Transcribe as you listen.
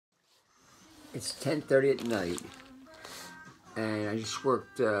It's 10:30 at night, and I just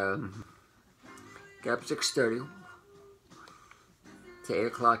worked, got up 6:30, to 8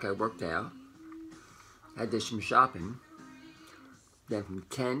 o'clock I worked out. I did some shopping, then from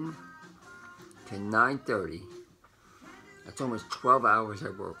 10 to 9:30, that's almost 12 hours I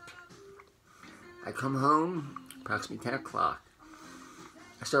worked. I come home, approximately 10 o'clock,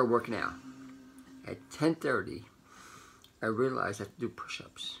 I started working out. At 10:30, I realized I have to do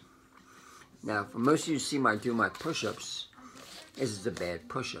push-ups. Now, for most of you who see me do my push-ups, this is a bad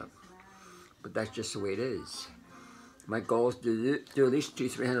push-up, but that's just the way it is. My goal is to do at least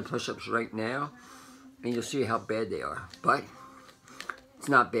 200-300 push-ups right now, and you'll see how bad they are. But it's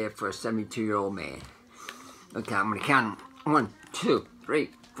not bad for a 72-year-old man. Okay, I'm gonna count them. 1, 2,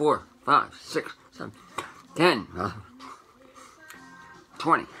 3, 4, 5, 6, 7, 10,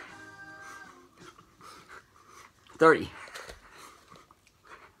 20, 30,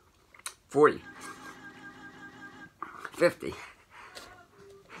 40, 50,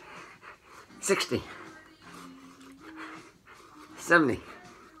 60, 70,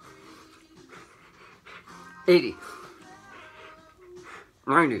 80,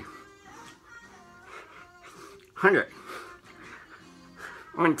 90, 100,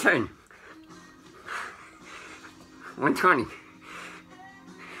 110, 120,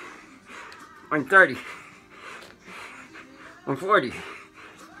 130, 140,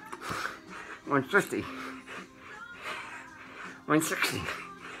 150, 160,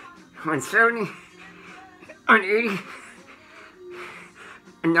 170, 180,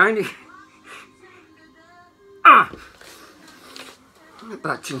 190,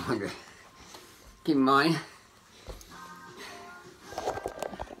 about 200. Keep in mind,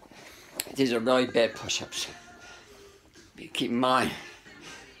 these are really bad push-ups. Keep in mind,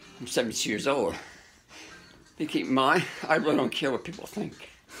 I'm 72 years old. Keep in mind, I really don't care what people think.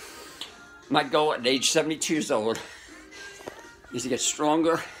 My goal at age 72 years old is to get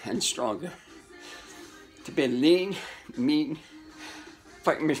stronger and stronger. To be a lean, mean,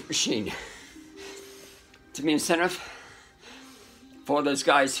 fighting machine. To be incentive for all those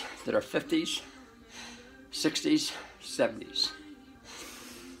guys that are 50s, 60s, 70s.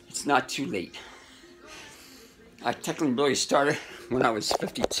 It's not too late. I technically really started when I was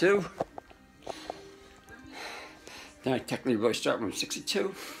 52. Then I technically really started when I'm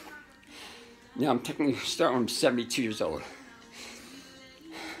 62. Now I'm technically starting when I'm 72 years old.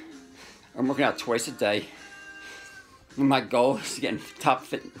 I'm working out twice a day. And my goal is to get in top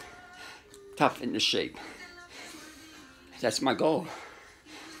fitness shape. That's my goal.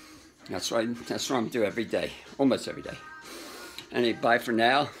 That's what I'm doing every day, almost every day. Anyway, bye for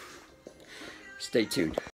now. Stay tuned.